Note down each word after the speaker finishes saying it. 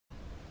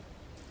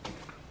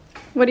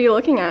What are you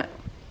looking at?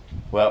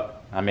 Well,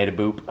 I made a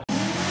boop.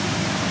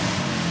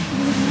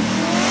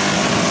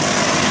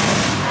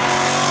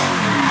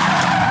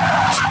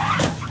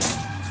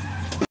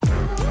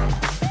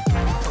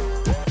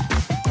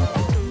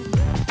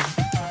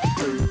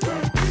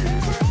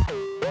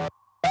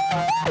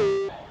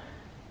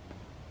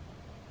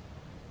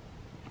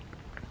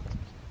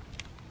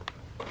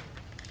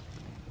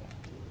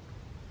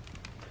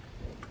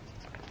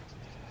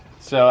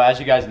 So as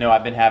you guys know,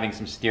 I've been having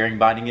some steering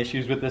binding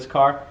issues with this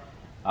car.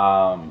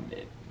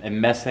 It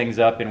messed things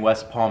up in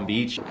West Palm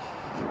Beach.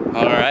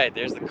 All right,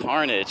 there's the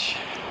carnage.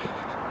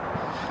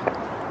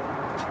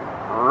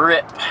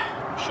 Rip.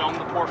 Show them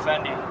the poor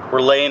Fendi.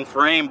 We're laying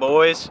frame,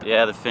 boys.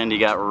 Yeah, the Fendi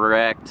got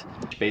wrecked.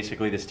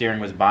 Basically, the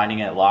steering was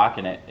binding at lock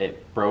and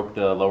it broke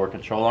the lower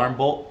control arm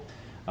bolt.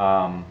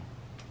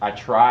 I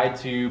tried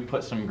to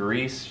put some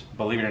grease,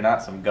 believe it or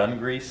not, some gun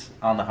grease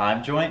on the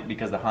Heim joint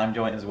because the Heim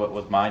joint is what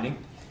was binding.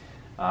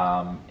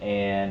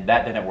 And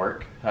that didn't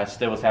work. I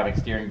still was having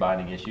steering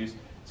binding issues.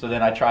 So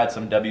then I tried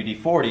some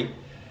WD-40.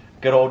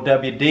 Good old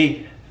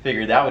WD.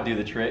 Figured that would do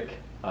the trick.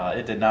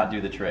 It did not do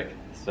the trick.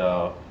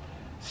 So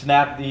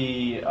snap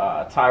the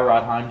tie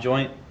rod Heim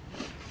joint.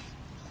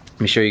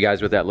 Let me show you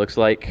guys what that looks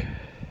like.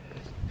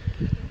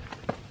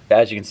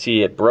 As you can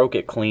see, it broke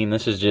it clean.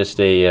 This is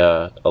just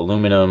a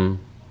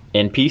aluminum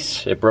end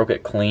piece. It broke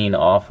it clean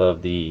off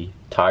of the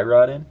tie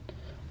rod end.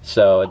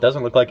 So it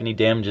doesn't look like any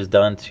damage is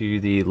done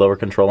to the lower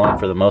control arm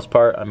for the most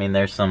part. I mean,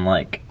 there's some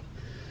like,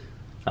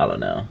 I don't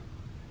know,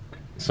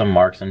 some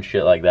marks and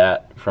shit like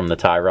that from the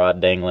tie rod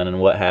dangling and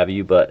what have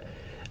you, but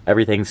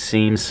everything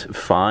seems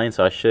fine.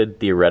 So I should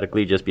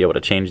theoretically just be able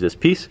to change this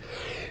piece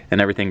and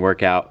everything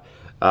work out.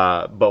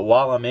 But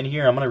while I'm in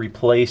here, I'm gonna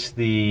replace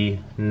the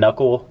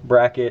knuckle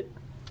bracket.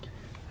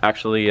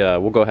 Actually,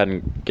 we'll go ahead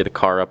and get the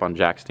car up on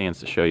jack stands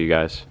to show you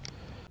guys.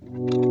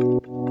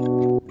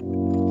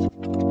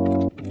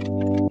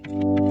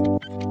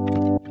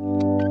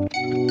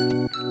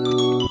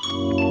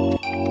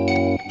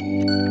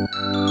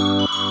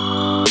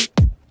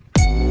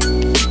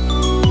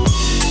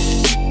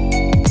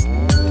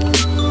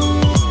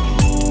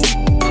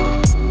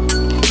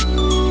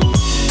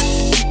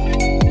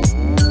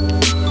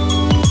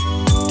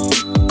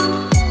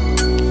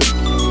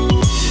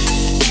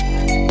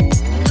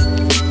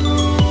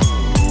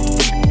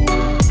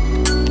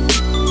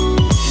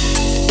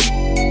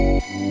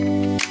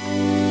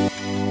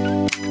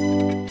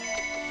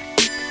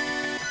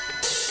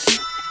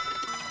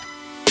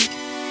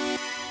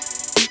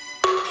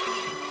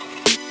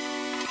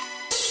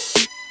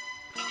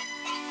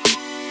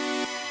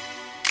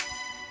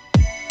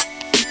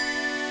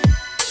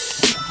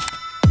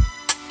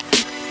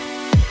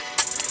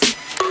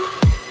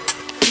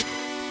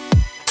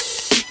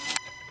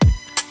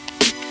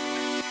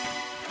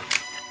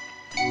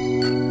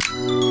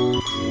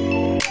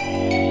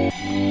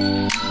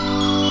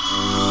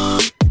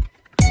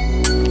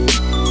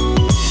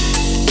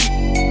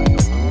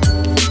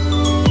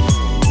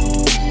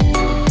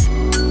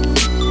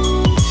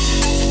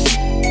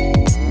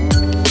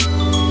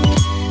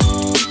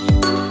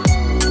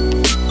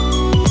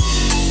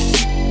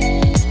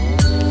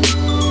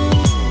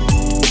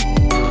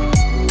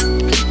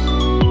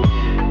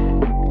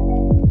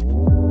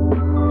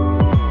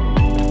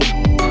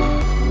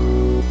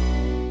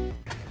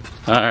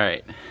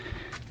 Alright,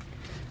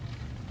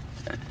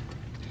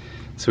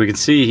 so we can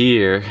see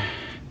here,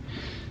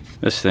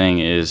 this thing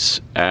is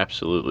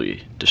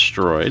absolutely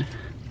destroyed.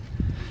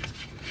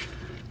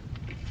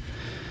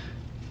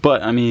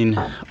 But I mean,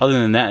 other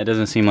than that, it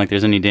doesn't seem like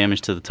there's any damage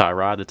to the tie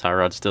rod. The tie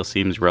rod still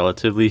seems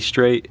relatively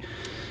straight.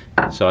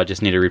 So I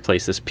just need to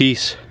replace this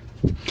piece.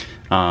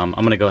 I'm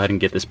gonna go ahead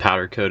and get this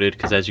powder coated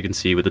because as you can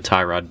see with the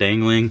tie rod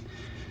dangling,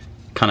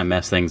 kind of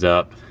mess things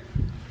up.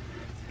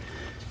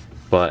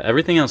 But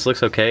everything else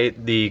looks okay.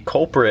 The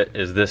culprit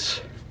is this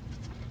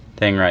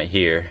thing right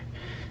here.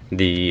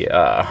 The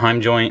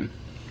Heim joint.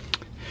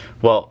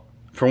 Well,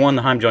 for one,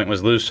 the Heim joint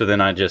was loose, so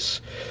then I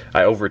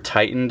over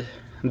tightened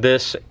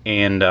this,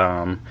 and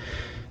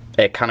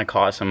it kind of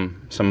caused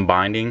some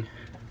binding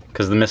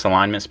because the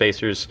misalignment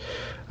spacers,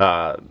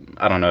 I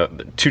don't know,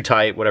 too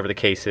tight, whatever the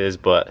case is.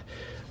 But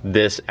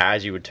this,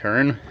 as you would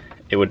turn,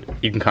 you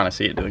can kind of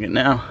see it doing it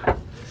now.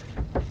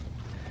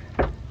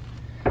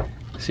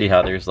 See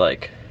how there's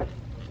like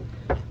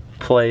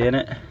play in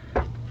it,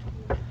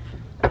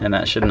 and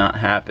that should not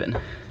happen.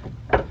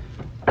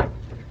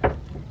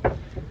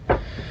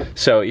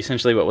 So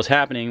essentially what was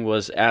happening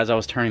was as I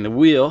was turning the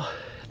wheel,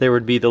 there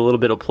would be the little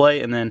bit of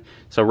play, and then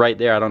so right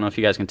there, I don't know if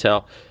you guys can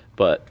tell,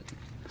 but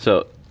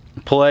so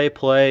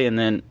play, and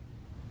then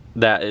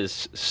that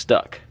is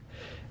stuck.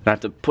 And I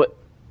have to put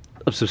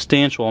a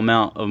substantial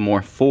amount of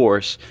more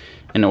force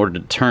in order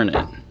to turn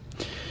it.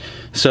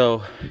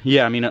 So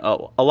yeah, I mean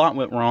a lot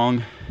went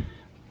wrong,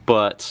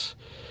 but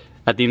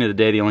at the end of the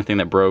day, the only thing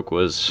that broke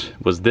was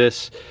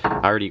this.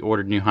 I already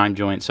ordered new Heim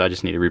joints, so I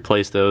just need to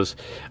replace those.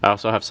 I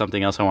also have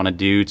something else I want to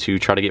do to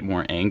try to get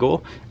more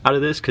angle out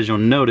of this, because you'll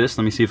notice,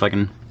 let me see if I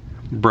can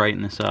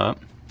brighten this up.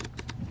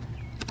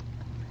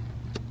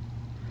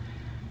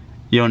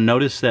 You'll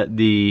notice that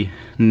the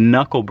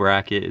knuckle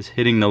bracket is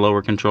hitting the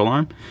lower control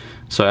arm.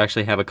 So I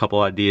actually have a couple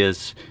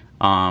ideas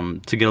to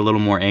get a little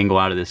more angle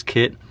out of this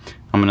kit.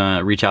 I'm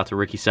gonna reach out to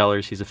Ricky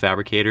Sellers, he's a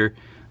fabricator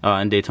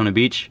in Daytona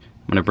Beach.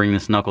 I'm gonna bring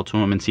this knuckle to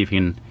him and see if he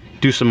can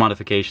do some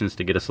modifications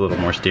to get us a little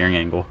more steering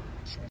angle.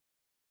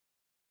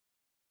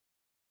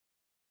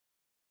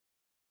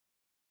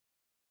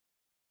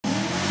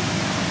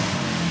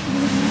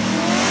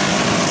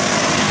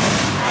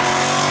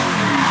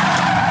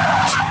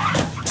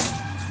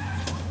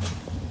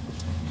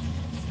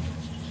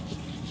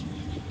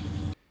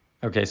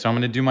 Okay, so I'm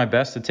gonna do my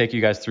best to take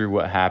you guys through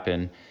what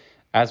happened.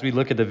 As we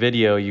look at the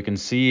video, you can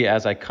see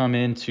as I come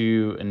in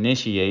to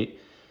initiate,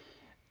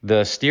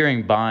 the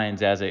steering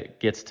binds as it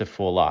gets to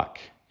full lock.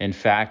 In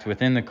fact,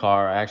 within the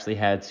car, I actually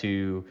had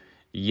to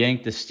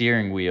yank the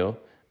steering wheel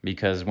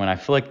because when I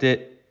flicked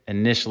it,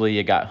 initially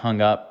it got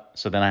hung up.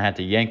 So then I had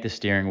to yank the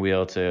steering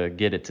wheel to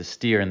get it to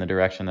steer in the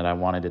direction that I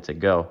wanted it to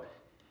go.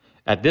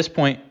 At this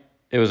point,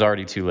 it was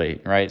already too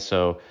late, right?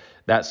 So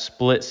that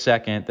split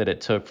second that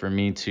it took for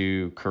me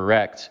to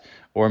correct,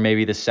 or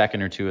maybe the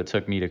second or two it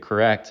took me to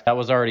correct, that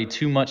was already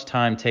too much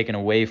time taken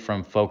away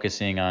from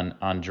focusing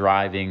on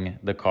driving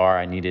the car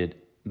I needed,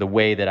 the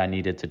way that I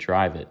needed to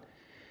drive it.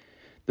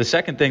 The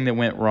second thing that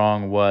went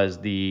wrong was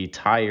the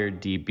tire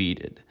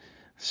debeaded.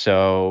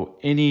 So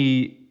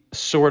any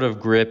sort of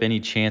grip, any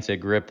chance at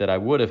grip that I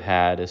would have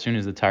had, as soon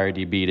as the tire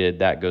debeaded,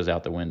 that goes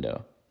out the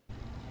window.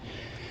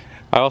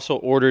 I also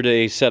ordered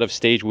a set of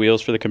stage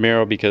wheels for the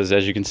Camaro because,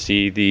 as you can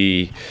see,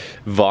 the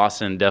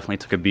Vossen definitely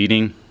took a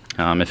beating.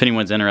 If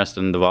anyone's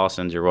interested in the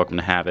Vossens, you're welcome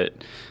to have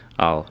it.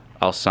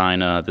 I'll sign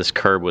this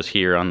curb was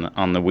here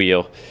on the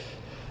wheel.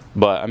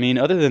 But I mean,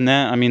 other than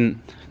that, I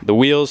mean, the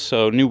wheels,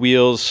 so new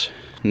wheels,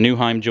 new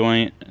heim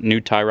joint,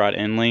 new tie rod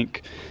end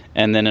link,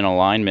 and then an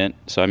alignment.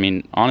 So I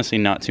mean, honestly,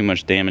 not too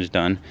much damage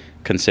done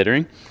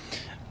considering.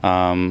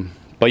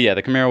 But yeah,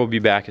 the Camaro will be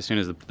back as soon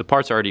as the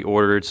parts are already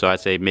ordered, so I'd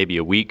say maybe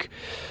a week.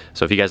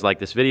 So if you guys like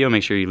this video,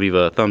 make sure you leave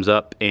a thumbs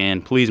up,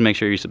 and please make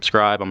sure you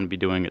subscribe. I'm going to be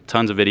doing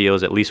tons of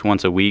videos at least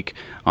once a week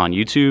on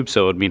YouTube,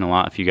 so it would mean a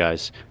lot if you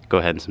guys go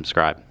ahead and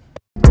subscribe.